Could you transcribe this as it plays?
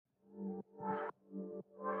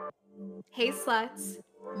Hey sluts,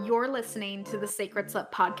 you're listening to the Sacred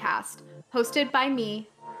Slut podcast, hosted by me,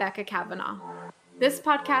 Becca Kavanaugh. This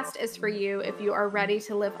podcast is for you if you are ready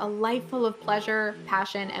to live a life full of pleasure,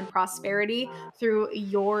 passion, and prosperity through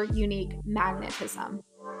your unique magnetism.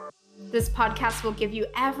 This podcast will give you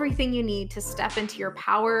everything you need to step into your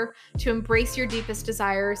power, to embrace your deepest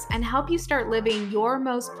desires, and help you start living your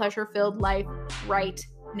most pleasure-filled life right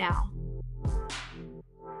now.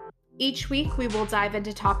 Each week, we will dive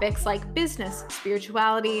into topics like business,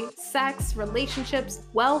 spirituality, sex, relationships,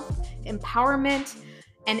 wealth, empowerment,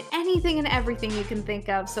 and anything and everything you can think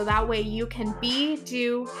of. So that way you can be,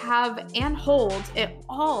 do, have, and hold it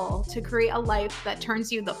all to create a life that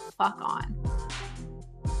turns you the fuck on.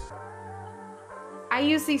 I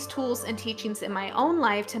use these tools and teachings in my own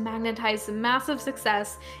life to magnetize massive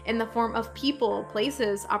success in the form of people,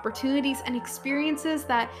 places, opportunities, and experiences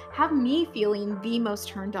that have me feeling the most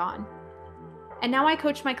turned on. And now I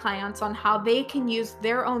coach my clients on how they can use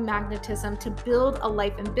their own magnetism to build a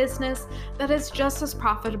life and business that is just as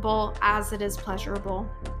profitable as it is pleasurable.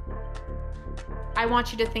 I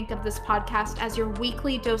want you to think of this podcast as your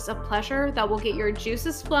weekly dose of pleasure that will get your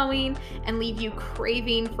juices flowing and leave you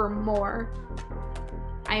craving for more.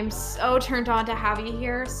 I am so turned on to have you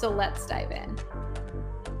here, so let's dive in.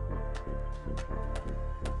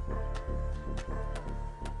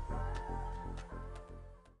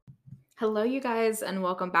 Hello, you guys, and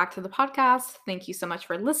welcome back to the podcast. Thank you so much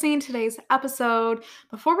for listening to today's episode.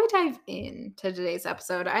 Before we dive into today's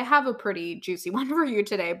episode, I have a pretty juicy one for you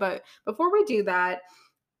today. But before we do that,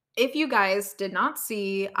 if you guys did not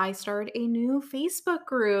see, I started a new Facebook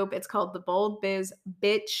group. It's called the Bold Biz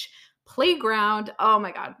Bitch Playground. Oh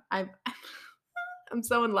my God. I'm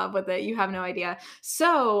so in love with it. You have no idea.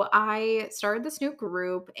 So I started this new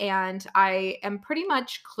group and I am pretty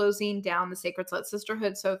much closing down the Sacred Slut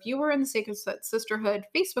Sisterhood. So if you were in the Sacred Slut Sisterhood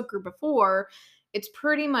Facebook group before, it's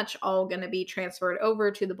pretty much all going to be transferred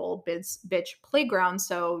over to the Bold Bitch Playground.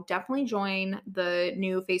 So definitely join the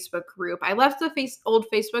new Facebook group. I left the old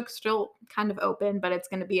Facebook still kind of open, but it's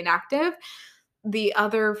going to be inactive. The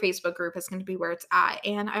other Facebook group is going to be where it's at.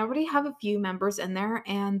 And I already have a few members in there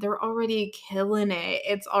and they're already killing it.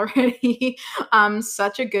 It's already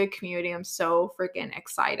such a good community. I'm so freaking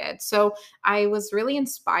excited. So I was really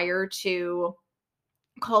inspired to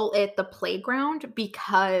call it the playground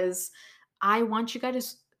because I want you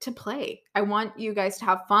guys to play. I want you guys to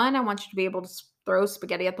have fun. I want you to be able to throw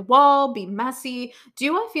spaghetti at the wall, be messy,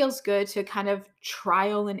 do what feels good to kind of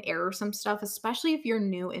trial and error some stuff, especially if you're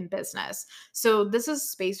new in business. So this is a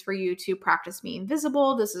space for you to practice being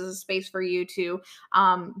visible. This is a space for you to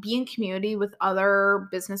be in community with other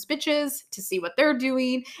business bitches to see what they're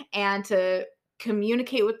doing and to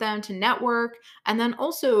communicate with them, to network, and then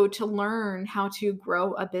also to learn how to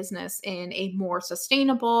grow a business in a more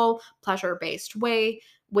sustainable, pleasure-based way,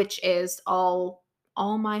 which is all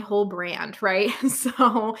my whole brand, right?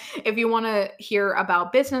 So, if you want to hear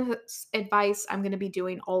about business advice, I'm going to be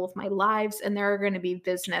doing all of my lives and they're going to be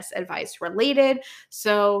business advice related.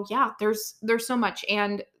 So, yeah, there's so much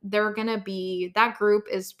and they're going to be that group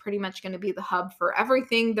is pretty much going to be the hub for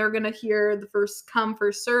everything. They're going to hear the first come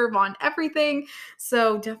first serve on everything.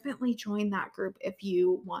 So, definitely join that group if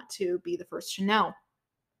you want to be the first to know.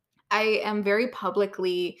 I am very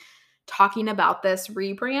publicly talking about this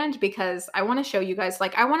rebrand because I want to show you guys,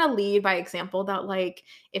 like, I want to lead by example that, like,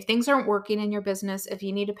 if things aren't working in your business, if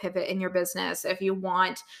you need to pivot in your business, if you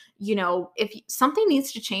want, if something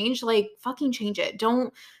needs to change, like, fucking change it.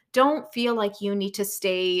 Don't feel like you need to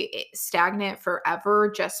stay stagnant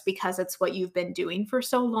forever just because it's what you've been doing for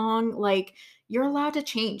so long. Like, you're allowed to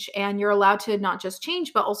change and you're allowed to not just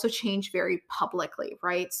change, but also change very publicly,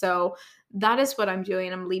 right? So, that is what I'm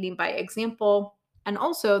doing. I'm leading by example. And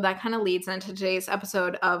also, that kind of leads into today's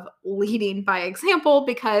episode of leading by example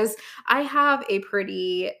because I have a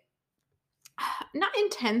pretty not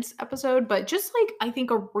intense episode, but just like I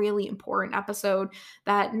think a really important episode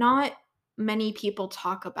that not many people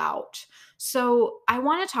talk about. So, I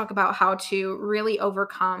want to talk about how to really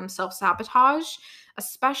overcome self sabotage,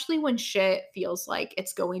 especially when shit feels like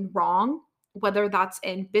it's going wrong, whether that's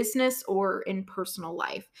in business or in personal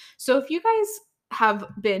life. So, if you guys have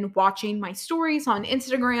been watching my stories on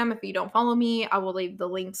Instagram, if you don't follow me, I will leave the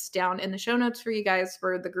links down in the show notes for you guys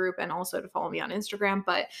for the group and also to follow me on Instagram.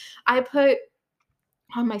 But I put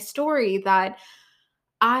on my story that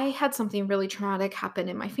I had something really traumatic happen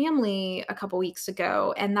in my family a couple weeks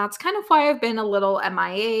ago, and that's kind of why I've been a little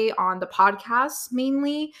MIA on the podcast,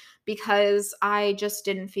 mainly because I just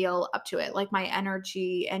didn't feel up to it. Like my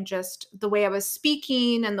energy and just the way I was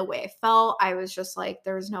speaking and the way I felt, I was just like,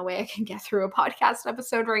 there's no way I can get through a podcast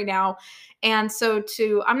episode right now. And so,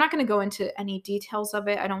 I'm not going to go into any details of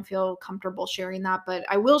it. I don't feel comfortable sharing that, but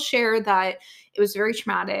I will share that it was very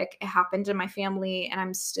traumatic. It happened in my family, and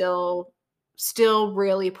I'm still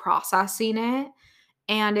really processing it,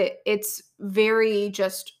 and it's very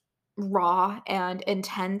just raw and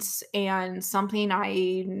intense and something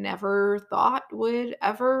I never thought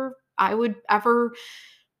I would ever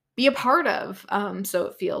be a part of, so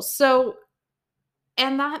it feels. So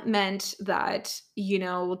and that meant that,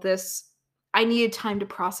 this I needed time to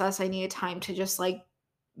process, I needed time to just, like,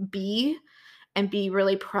 be and be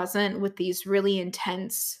really present with these really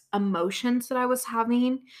intense emotions that I was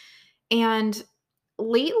having, and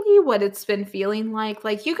lately, what it's been feeling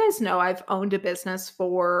like you guys know I've owned a business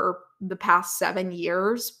for the past 7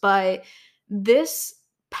 years, but this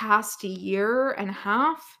past year and a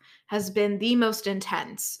half has been the most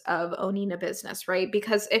intense of owning a business, right?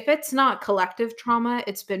 Because if it's not collective trauma,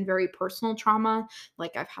 it's been very personal trauma.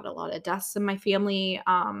 Like, I've had a lot of deaths in my family.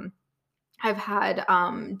 I've had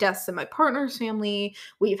deaths in my partner's family.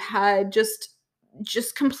 We've had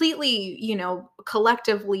just completely,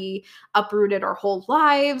 collectively uprooted our whole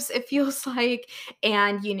lives, it feels like.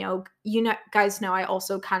 And guys know I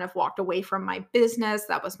also kind of walked away from my business.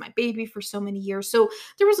 That was my baby for so many years. So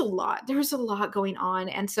there was a lot going on.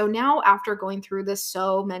 And so now, after going through this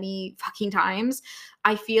so many fucking times,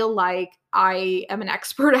 I feel like I am an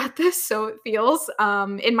expert at this. So it feels,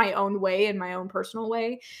 in my own way, in my own personal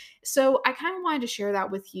way. So I kind of wanted to share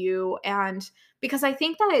that with you, and because I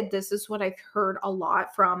think that this is what I've heard a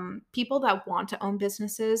lot from people that want to own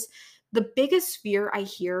businesses. The biggest fear I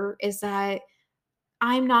hear is that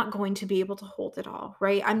I'm not going to be able to hold it all,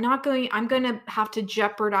 right? I'm going to have to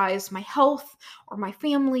jeopardize my health or my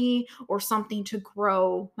family or something to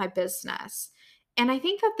grow my business. And I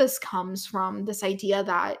think that this comes from this idea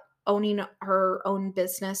that owning her own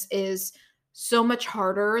business is so much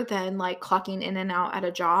harder than like clocking in and out at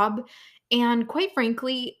a job. And quite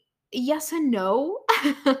frankly, yes and no.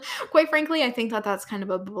 Quite frankly, I think that that's kind of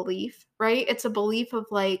a belief, right? It's a belief of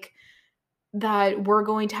like, that we're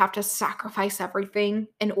going to have to sacrifice everything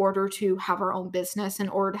in order to have our own business, in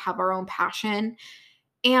order to have our own passion.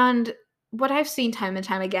 And what I've seen time and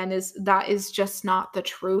time again is that is just not the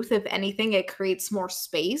truth. If anything, it creates more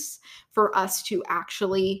space for us to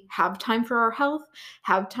actually have time for our health,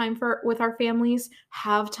 have time for with our families,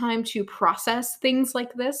 have time to process things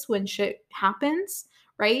like this when shit happens,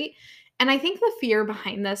 right? And I think the fear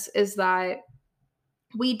behind this is that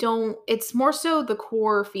we don't it's more so the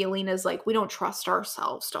core feeling is like we don't trust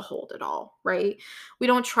ourselves to hold it all, right? We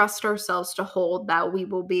don't trust ourselves to hold that we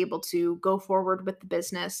will be able to go forward with the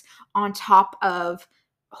business on top of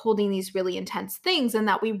holding these really intense things, and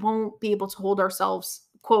that we won't be able to hold ourselves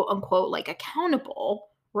quote unquote like accountable,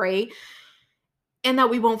 right? And that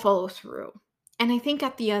we won't follow through. And I think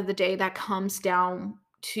at the end of the day that comes down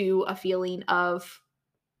to a feeling of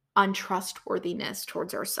untrustworthiness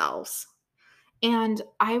towards ourselves. And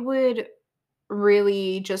I would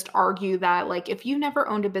really just argue that, like, if you never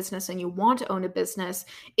owned a business and you want to own a business,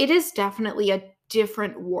 it is definitely a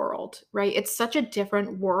different world, right? It's such a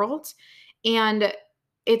different world. And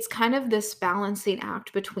it's kind of this balancing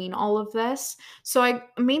act between all of this. So I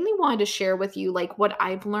mainly wanted to share with you, like, what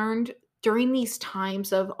I've learned during these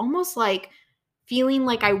times of almost like feeling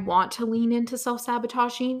like I want to lean into self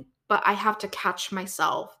sabotaging, but I have to catch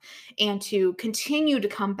myself and to continue to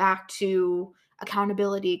come back to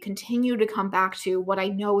accountability, continue to come back to what I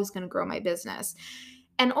know is going to grow my business.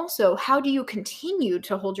 And also, how do you continue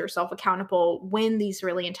to hold yourself accountable when these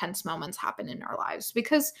really intense moments happen in our lives?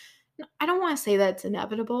 Because I don't want to say that it's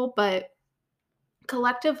inevitable, but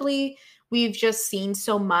collectively, we've just seen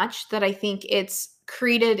so much that I think it's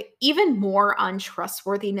created even more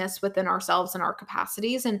untrustworthiness within ourselves and our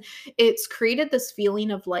capacities. And it's created this feeling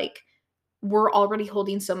of like, we're already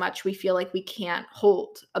holding so much, we feel like we can't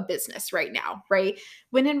hold a business right now, right?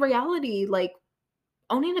 When in reality, like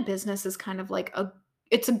owning a business is kind of like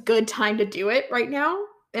it's a good time to do it right now,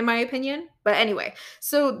 in my opinion. But anyway,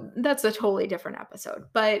 so that's a totally different episode.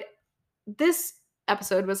 But this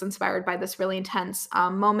episode was inspired by this really intense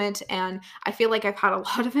moment, and I feel like I've had a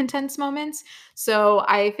lot of intense moments. So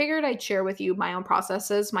I figured I'd share with you my own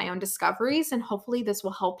processes, my own discoveries, and hopefully this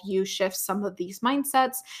will help you shift some of these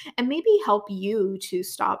mindsets and maybe help you to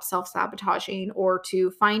stop self sabotaging or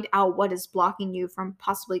to find out what is blocking you from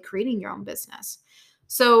possibly creating your own business.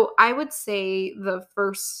 So I would say the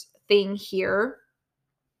first thing here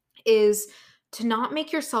is to not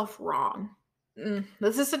make yourself wrong.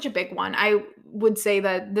 This is such a big one. I would say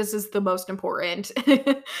that this is the most important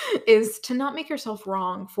is to not make yourself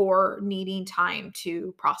wrong for needing time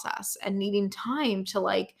to process and needing time to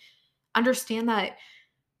like understand that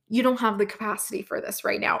you don't have the capacity for this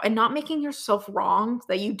right now and not making yourself wrong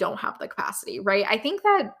that you don't have the capacity, right?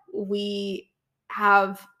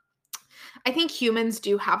 Have I think humans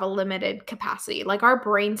do have a limited capacity. Like our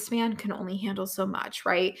brain span can only handle so much,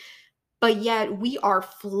 right? But yet we are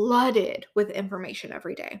flooded with information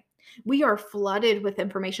every day. We are flooded with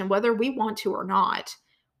information, whether we want to or not.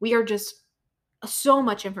 We are just so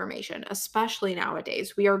much information, especially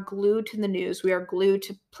nowadays. We are glued to the news. We are glued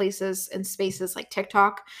to places and spaces like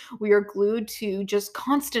TikTok. We are glued to just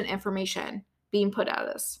constant information being put at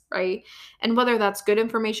us, right? And whether that's good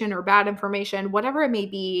information or bad information, whatever it may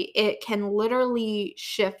be, it can literally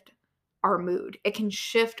shift our mood. It can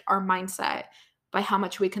shift our mindset by how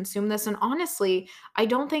much we consume this. And honestly, I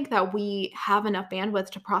don't think that we have enough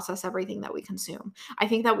bandwidth to process everything that we consume. I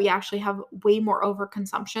think that we actually have way more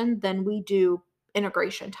overconsumption than we do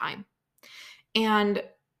integration time. And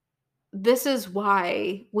this is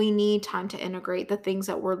why we need time to integrate the things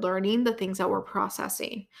that we're learning, the things that we're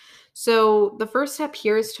processing. So, the first step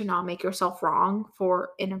here is to not make yourself wrong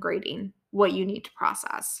for integrating what you need to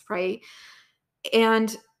process, right?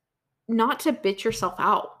 And not to bitch yourself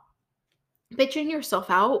out. Bitching yourself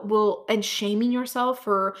out will and shaming yourself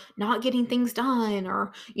for not getting things done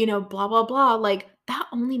or, blah, blah, blah, like that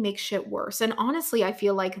only makes shit worse. And honestly, I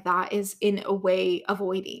feel like that is in a way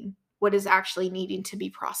avoiding what is actually needing to be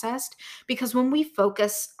processed. Because when we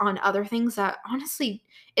focus on other things that honestly,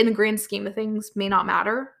 in the grand scheme of things, may not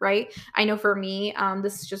matter, right? I know for me,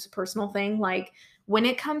 this is just a personal thing. Like when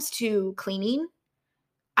it comes to cleaning,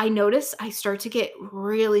 I notice I start to get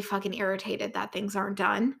really fucking irritated that things aren't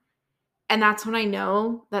done, and that's when I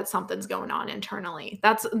know that something's going on internally.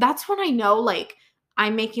 That's when I know, like,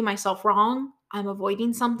 I'm making myself wrong, I'm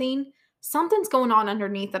avoiding something, something's going on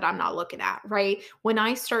underneath that I'm not looking at, right? When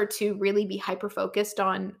I start to really be hyper focused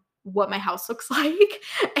on what my house looks like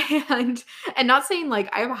and not saying like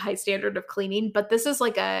I have a high standard of cleaning, but this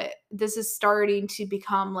is starting to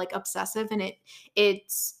become like obsessive, and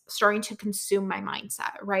it's starting to consume my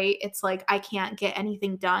mindset, right? It's like I can't get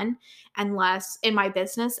anything done unless in my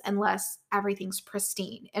business, unless everything's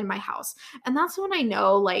pristine in my house. And that's when I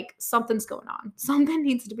know like something's going on. Something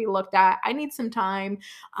needs to be looked at. I need some time.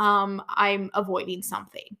 I'm avoiding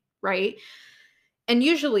something, right? And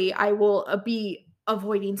usually I will be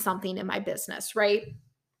avoiding something in my business, right?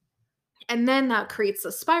 And then that creates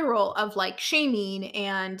a spiral of like shaming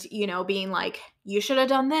and, being like, you should have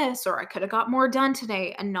done this, or I could have got more done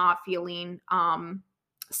today, and not feeling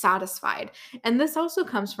satisfied. And this also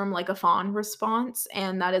comes from like a fawn response.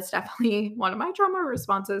 And that is definitely one of my trauma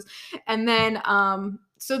responses. And then,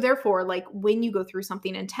 so therefore, like when you go through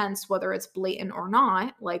something intense, whether it's blatant or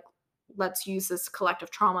not, like let's use this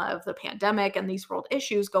collective trauma of the pandemic and these world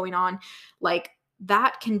issues going on, like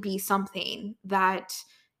that can be something that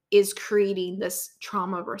is creating this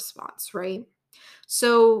trauma response, right?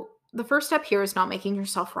 So the first step here is not making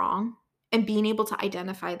yourself wrong and being able to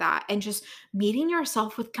identify that and just meeting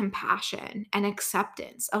yourself with compassion and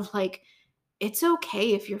acceptance of like, it's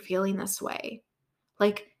okay if you're feeling this way.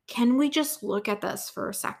 Like, can we just look at this for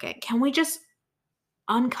a second? Can we just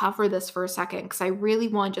uncover this for a second? Because I really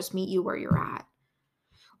want to just meet you where you're at.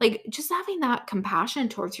 Like, just having that compassion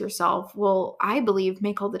towards yourself will, I believe,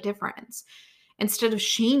 make all the difference instead of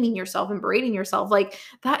shaming yourself and berating yourself. Like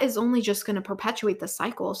that is only just going to perpetuate the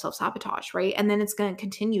cycle of self-sabotage, right? And then it's going to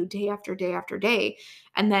continue day after day after day,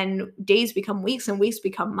 and then days become weeks and weeks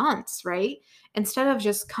become months, right? Instead of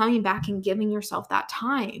just coming back and giving yourself that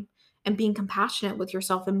time and being compassionate with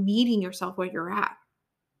yourself and meeting yourself where you're at.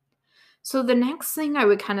 So the next thing I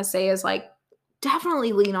would kind of say is like,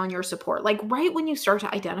 definitely lean on your support. Like right when you start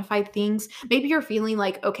to identify things, maybe you're feeling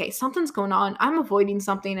like, okay, something's going on. I'm avoiding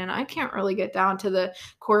something and I can't really get down to the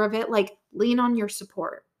core of it. Like lean on your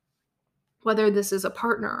support, whether this is a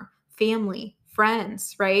partner, family,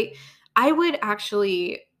 friends, right? I would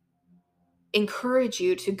actually encourage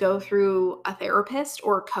you to go through a therapist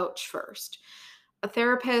or a coach first. A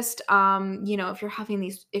therapist, if you're having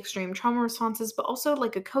these extreme trauma responses, but also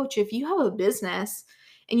like a coach, if you have a business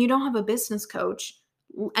and you don't have a business coach,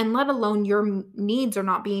 and let alone your needs are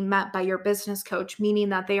not being met by your business coach, meaning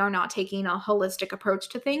that they are not taking a holistic approach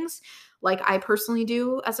to things, like I personally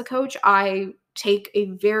do as a coach. I take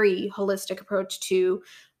a very holistic approach to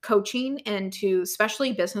coaching and to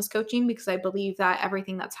especially business coaching, because I believe that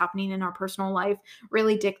everything that's happening in our personal life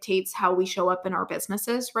really dictates how we show up in our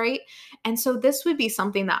businesses, right? And so this would be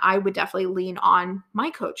something that I would definitely lean on my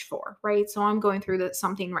coach for, right? So I'm going through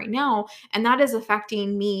something right now, and that is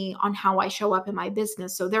affecting me on how I show up in my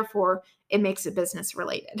business. So therefore, it makes it business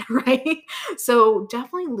related, right? So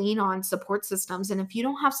definitely lean on support systems. And if you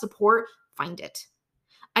don't have support, find it.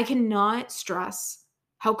 I cannot stress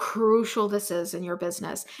how crucial this is in your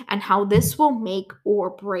business and how this will make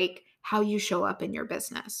or break how you show up in your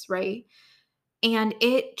business, right? And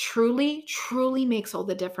it truly, truly makes all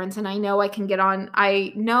the difference. And I know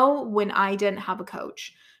I know when I didn't have a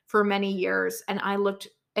coach for many years and I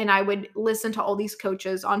would listen to all these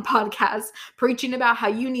coaches on podcasts preaching about how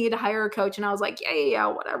you need to hire a coach. And I was like, yeah, yeah, yeah,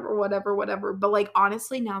 whatever, whatever, whatever. But like,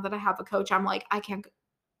 honestly, now that I have a coach, I'm like, I can't.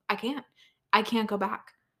 I can't go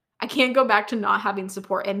back. I can't go back to not having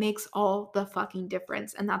support. It makes all the fucking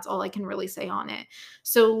difference. And that's all I can really say on it.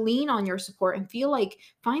 So lean on your support and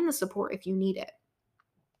find the support if you need it.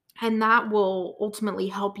 And that will ultimately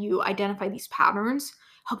help you identify these patterns,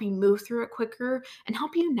 help you move through it quicker, and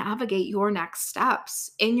help you navigate your next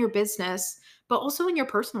steps in your business, but also in your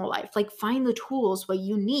personal life. Like find the tools what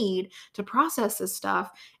you need to process this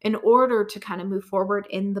stuff in order to kind of move forward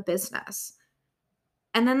in the business.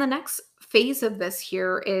 And then the next phase of this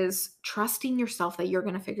here is trusting yourself that you're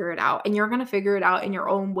going to figure it out and you're going to figure it out in your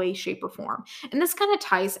own way, shape, or form. And this kind of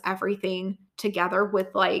ties everything together with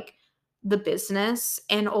like the business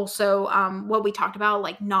and also what we talked about,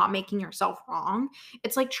 like not making yourself wrong.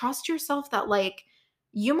 It's like trust yourself that like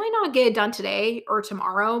you might not get it done today or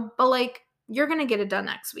tomorrow, but like you're going to get it done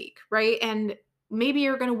next week, right? And maybe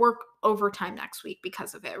you're going to work overtime next week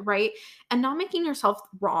because of it, right? And not making yourself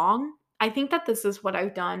wrong. I think that this is what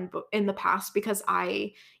I've done in the past because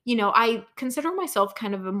I consider myself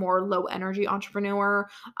kind of a more low energy entrepreneur,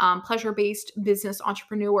 pleasure based business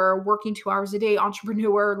entrepreneur, working 2 hours a day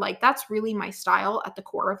entrepreneur. Like that's really my style at the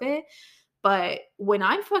core of it. But when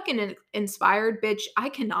I'm fucking inspired, bitch, I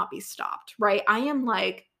cannot be stopped, right? I am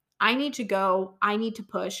like, I need to go, I need to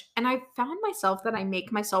push. And I found myself that I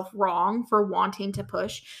make myself wrong for wanting to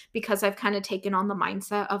push because I've kind of taken on the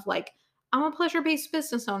mindset of like, I'm a pleasure based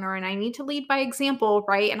business owner and I need to lead by example,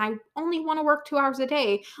 right? And I only want to work 2 hours a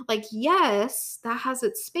day. Like, yes, that has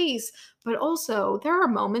its space. But also, there are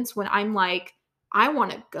moments when I'm like, I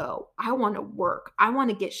want to go. I want to work. I want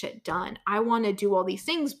to get shit done. I want to do all these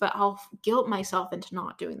things, but I'll guilt myself into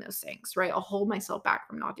not doing those things, right? I'll hold myself back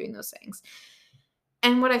from not doing those things.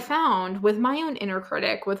 And what I found with my own inner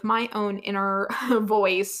critic, with my own inner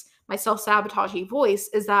voice, my self-sabotaging voice,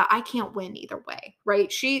 is that I can't win either way, right?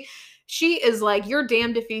 She is like, you're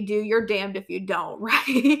damned if you do, you're damned if you don't,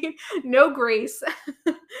 right? No grace.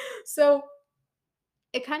 So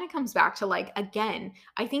it kind of comes back to like, again,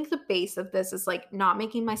 I think the base of this is like not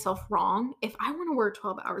making myself wrong. If I want to work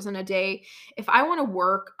 12 hours in a day, if I want to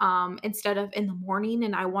work instead of in the morning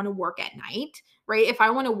and I want to work at night, right? If I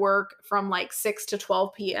want to work from like 6 to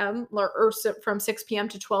 12 p.m. From 6 p.m.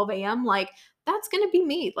 to 12 a.m., like that's going to be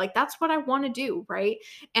me. Like that's what I want to do, right?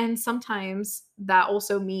 And sometimes that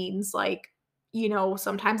also means like,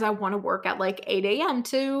 sometimes I want to work at like 8 a.m.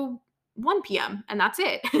 to 1 p.m. and that's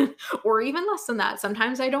it. Or even less than that.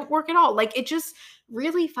 Sometimes I don't work at all. Like it just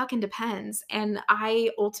really fucking depends. And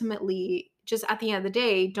I ultimately just at the end of the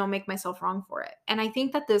day don't make myself wrong for it. And I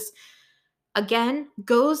think that this again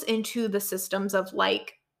goes into the systems of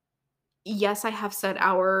like, yes, I have set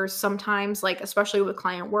hours sometimes, like especially with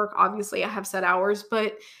client work, obviously I have set hours,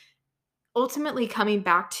 but ultimately coming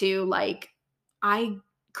back to like I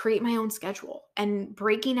create my own schedule and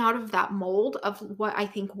breaking out of that mold of what I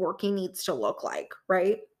think working needs to look like,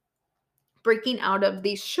 right? Breaking out of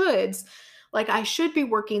these shoulds, like I should be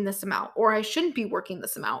working this amount, or I shouldn't be working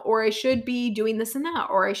this amount, or I should be doing this and that,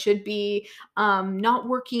 or I should be not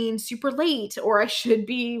working super late, or I should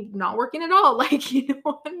be not working at all. Like, you know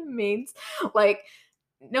what it means? Like,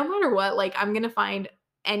 no matter what, like I'm gonna find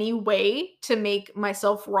any way to make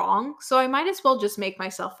myself wrong. So I might as well just make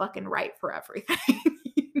myself fucking right for everything.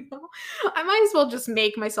 you know? I might as well just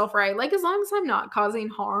make myself right. Like as long as I'm not causing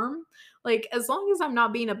harm, like as long as I'm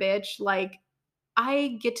not being a bitch, like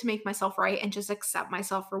I get to make myself right and just accept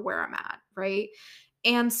myself for where I'm at, right?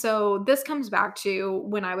 And so this comes back to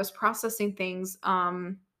when I was processing things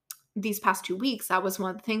these past 2 weeks. That was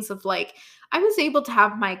one of the things of like I was able to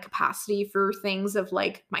have my capacity for things of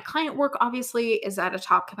like my client work obviously is at a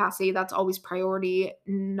top capacity. That's always priority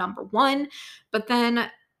number 1. But then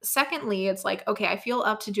secondly, it's like, okay, I feel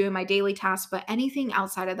up to doing my daily tasks, but anything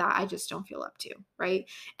outside of that, I just don't feel up to, right?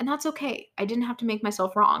 And that's okay. I didn't have to make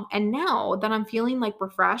myself wrong. And now that I'm feeling like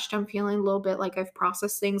refreshed, I'm feeling a little bit like I've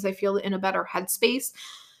processed things, I feel in a better headspace,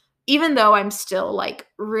 even though I'm still like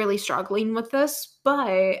really struggling with this.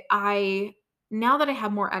 But now that I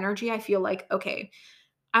have more energy, I feel like, okay,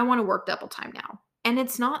 I wanna work double time now. And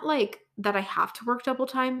it's not like that I have to work double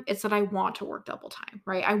time, it's that I want to work double time,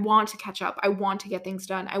 right? I want to catch up, I want to get things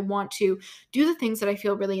done, I want to do the things that I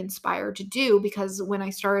feel really inspired to do, because when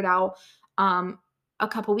I started out, a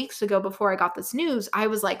couple weeks ago before I got this news, I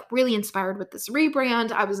was, like, really inspired with this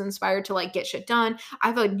rebrand, I was inspired to, like, get shit done. I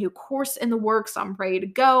have a new course in the works, I'm ready to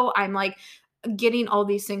go, I'm, like, getting all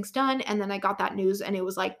these things done, and then I got that news and it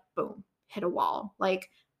was like, boom, hit a wall.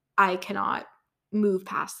 Like, I cannot move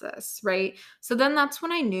past this, right? So then that's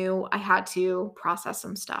when I knew I had to process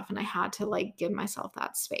some stuff and I had to like give myself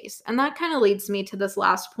that space. And that kind of leads me to this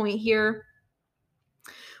last point here,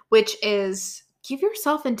 which is give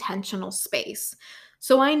yourself intentional space.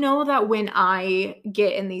 So I know that when I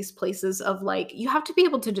get in these places of like, you have to be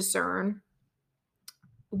able to discern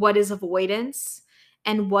what is avoidance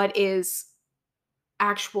and what is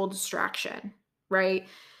actual distraction, right?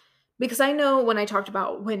 Because I know when I talked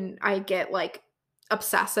about when I get, like,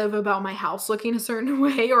 obsessive about my house looking a certain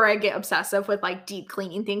way, or I get obsessive with, like, deep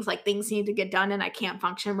cleaning things, like, things need to get done and I can't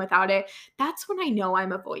function without it, that's when I know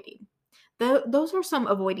I'm avoiding. Those are some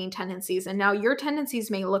avoiding tendencies, and now your tendencies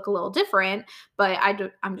may look a little different, but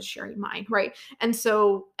I'm just sharing mine, right? And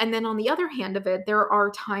then on the other hand of it, there are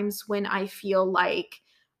times when I feel like,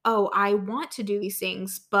 "Oh, I want to do these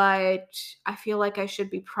things, but I feel like I should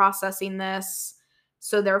be processing this,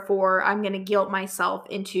 so therefore I'm gonna guilt myself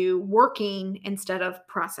into working instead of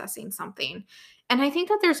processing something." And I think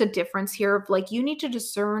that there's a difference here of like you need to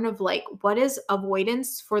discern of like what is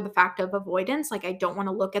avoidance for the fact of avoidance. Like I don't want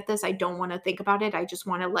to look at this, I don't want to think about it, I just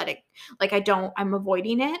want to let it, like I'm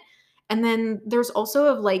avoiding it. And then there's also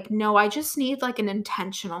of like, no, I just need like an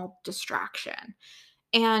intentional distraction.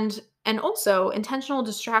 And also intentional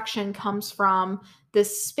distraction comes from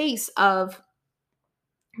this space of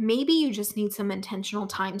maybe you just need some intentional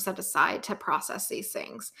time set aside to process these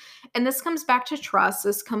things. And this comes back to trust.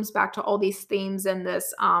 This comes back to all these themes in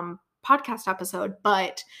this podcast episode.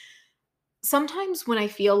 But sometimes when I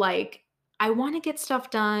feel like I want to get stuff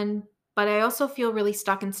done, but I also feel really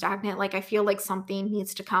stuck and stagnant, like I feel like something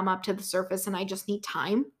needs to come up to the surface and I just need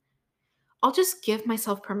time, I'll just give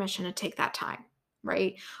myself permission to take that time,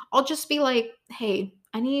 right? I'll just be like, "Hey,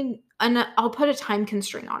 I need," and I'll put a time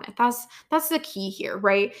constraint on it. That's the key here,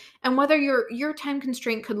 right? And whether your time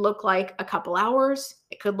constraint could look like a couple hours,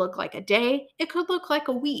 it could look like a day, it could look like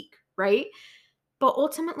a week, right? But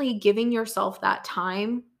ultimately giving yourself that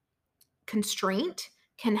time constraint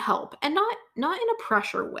can help, and not in a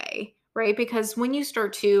pressure way, right? Because when you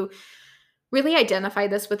start to really identify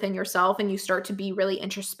this within yourself and you start to be really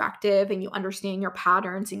introspective and you understand your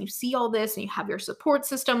patterns and you see all this and you have your support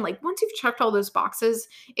system, like once you've checked all those boxes,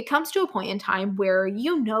 it comes to a point in time where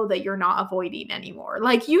you know that you're not avoiding anymore.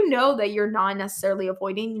 Like you know that you're not necessarily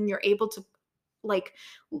avoiding and you're able to like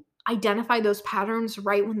identify those patterns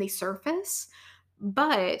right when they surface.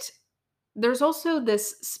 But there's also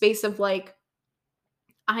this space of like,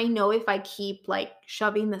 I know if I keep like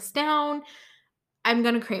shoving this down, I'm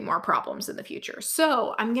going to create more problems in the future.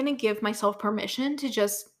 So I'm going to give myself permission to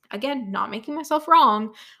just, again, not making myself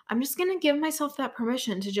wrong. I'm just going to give myself that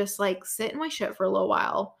permission to just like sit in my shit for a little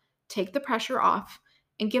while, take the pressure off,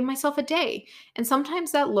 and give myself a day. And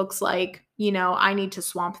sometimes that looks like, I need to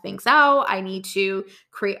swamp things out. I need to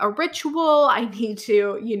create a ritual. I need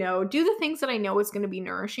to, do the things that I know is going to be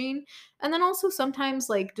nourishing. And then also sometimes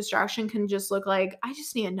like distraction can just look like I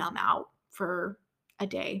just need to numb out for a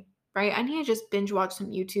day, right? I need to just binge watch some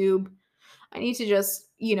YouTube. I need to just,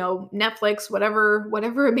 Netflix,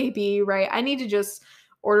 whatever it may be, right? I need to just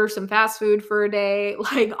order some fast food for a day.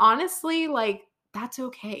 Like honestly, like that's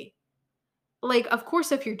okay. Like of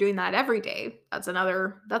course if you're doing that every day, that's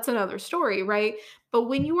another story, right? But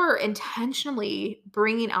when you are intentionally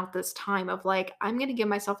bringing out this time of like I'm going to give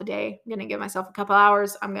myself a day, I'm going to give myself a couple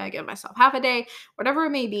hours, I'm going to give myself half a day, whatever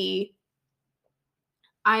it may be,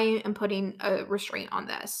 I am putting a restraint on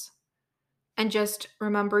this and just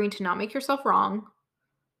remembering to not make yourself wrong,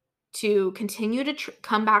 to continue to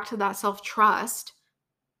come back to that self trust,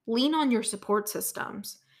 lean on your support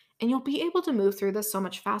systems, and you'll be able to move through this so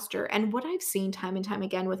much faster. And what I've seen time and time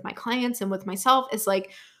again with my clients and with myself is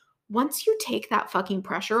like, once you take that fucking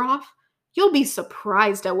pressure off, you'll be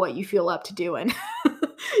surprised at what you feel up to doing.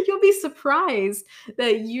 You'll be surprised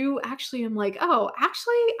that you actually am like, oh,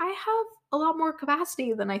 actually, I have a lot more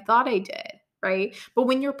capacity than I thought I did. right? But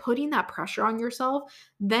when you're putting that pressure on yourself,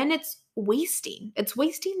 then it's wasting. It's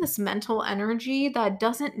wasting this mental energy that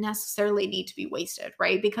doesn't necessarily need to be wasted,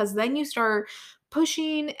 right? Because then you start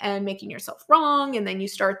pushing and making yourself wrong, and then you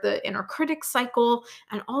start the inner critic cycle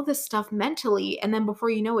and all this stuff mentally. And then before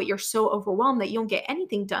you know it, you're so overwhelmed that you don't get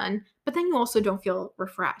anything done, but then you also don't feel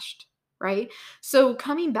refreshed, right? So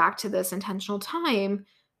coming back to this intentional time,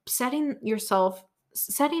 setting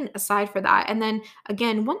aside for that. And then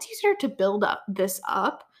again, once you start to build up,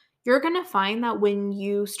 you're going to find that when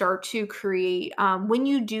you start to create, when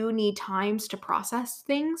you do need times to process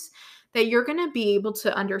things, that you're going to be able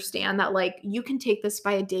to understand that like you can take this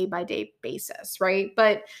by day basis, right?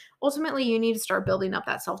 But ultimately you need to start building up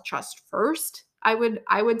that self-trust first. I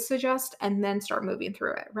would suggest, and then start moving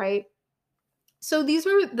through it, right? So these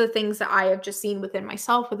are the things that I have just seen within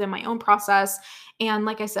myself, within my own process. And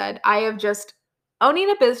like I said, I have just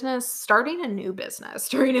owning a business, starting a new business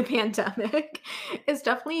during a pandemic is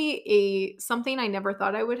definitely a something I never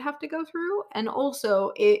thought I would have to go through. And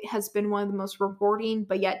also it has been one of the most rewarding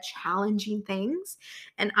but yet challenging things.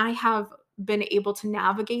 And I have been able to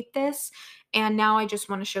navigate this. And now I just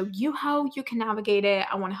want to show you how you can navigate it.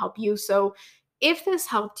 I want to help you. So if this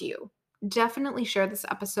helped you, definitely share this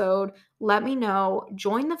episode. Let me know.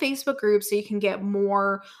 Join the Facebook group so you can get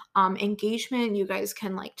more engagement. You guys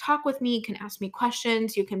can like talk with me, can ask me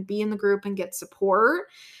questions. You can be in the group and get support.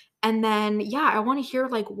 And then, yeah, I want to hear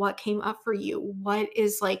like what came up for you. What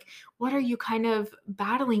are you kind of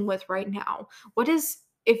battling with right now?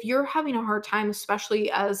 If you're having a hard time,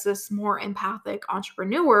 especially as this more empathic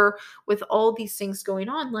entrepreneur with all these things going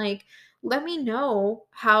on, like, let me know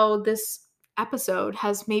how this episode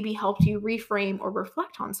has maybe helped you reframe or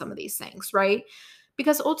reflect on some of these things, right?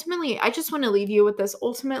 Because ultimately, I just want to leave you with this.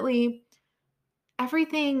 Ultimately,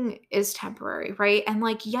 everything is temporary, right? And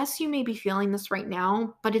like, yes, you may be feeling this right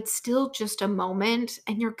now, but it's still just a moment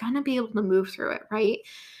and you're going to be able to move through it, right?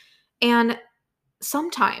 And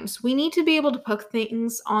sometimes we need to be able to put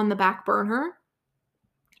things on the back burner.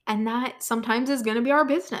 And that sometimes is going to be our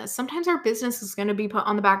business. Sometimes our business is going to be put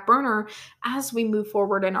on the back burner as we move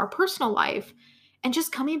forward in our personal life. And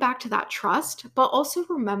just coming back to that trust, but also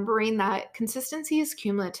remembering that consistency is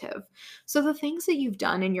cumulative. So the things that you've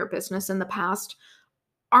done in your business in the past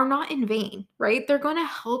are not in vain, right? They're going to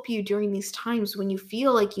help you during these times when you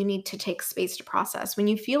feel like you need to take space to process, when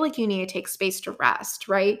you feel like you need to take space to rest,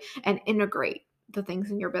 right? And integrate the things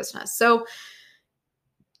in your business. So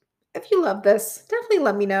if you love this, definitely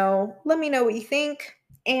let me know. Let me know what you think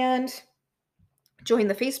and join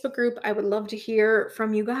the Facebook group. I would love to hear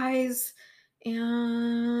from you guys.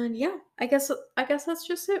 And yeah, I guess that's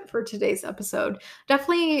just it for today's episode.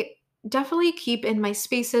 Definitely keep in my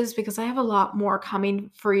spaces because I have a lot more coming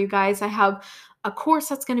for you guys. I have a course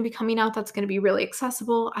that's going to be coming out that's going to be really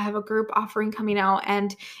accessible. I have a group offering coming out,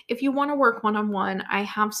 and if you want to work one-on-one, I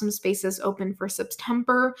have some spaces open for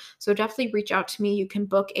September. So definitely reach out to me. You can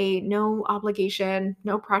book a no obligation,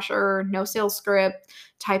 no pressure, no sales script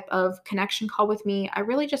type of connection call with me. I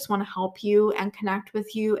really just want to help you and connect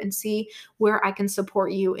with you and see where I can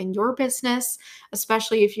support you in your business,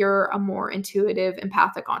 especially if you're a more intuitive,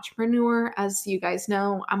 empathic entrepreneur. As you guys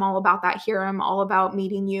know, I'm all about that here. I'm all about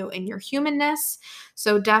meeting you in your humanness.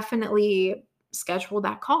 So definitely schedule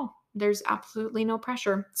that call. There's absolutely no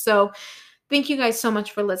pressure. So thank you guys so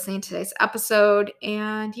much for listening to today's episode.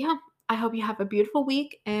 And yeah, I hope you have a beautiful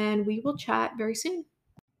week and we will chat very soon.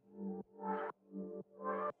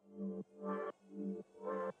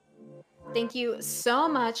 Thank you so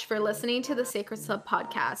much for listening to the Sacred Slip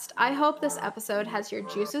podcast. I hope this episode has your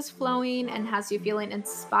juices flowing and has you feeling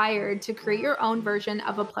inspired to create your own version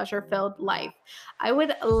of a pleasure filled life. I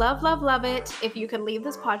would love, love, love it if you could leave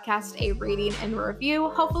this podcast a rating and review,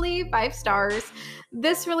 hopefully 5 stars.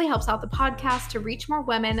 This really helps out the podcast to reach more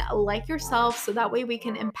women like yourself so that way we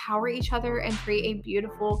can empower each other and create a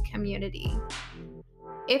beautiful community.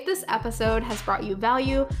 If this episode has brought you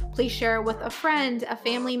value, please share it with a friend, a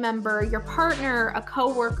family member, your partner, a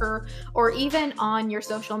coworker, or even on your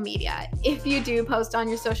social media. If you do post on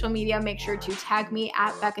your social media, make sure to tag me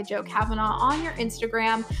at Becca Jo Kavanaugh on your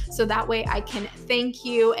Instagram so that way I can thank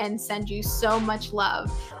you and send you so much love.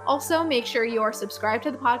 Also, make sure you are subscribed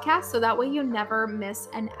to the podcast so that way you never miss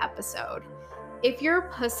an episode. If your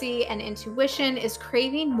pussy and intuition is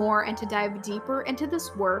craving more and to dive deeper into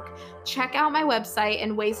this work, check out my website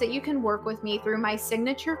and ways that you can work with me through my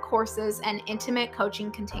signature courses and intimate coaching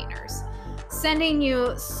containers. Sending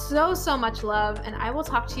you so much love, and I will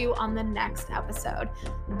talk to you on the next episode.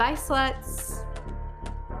 Bye, sluts.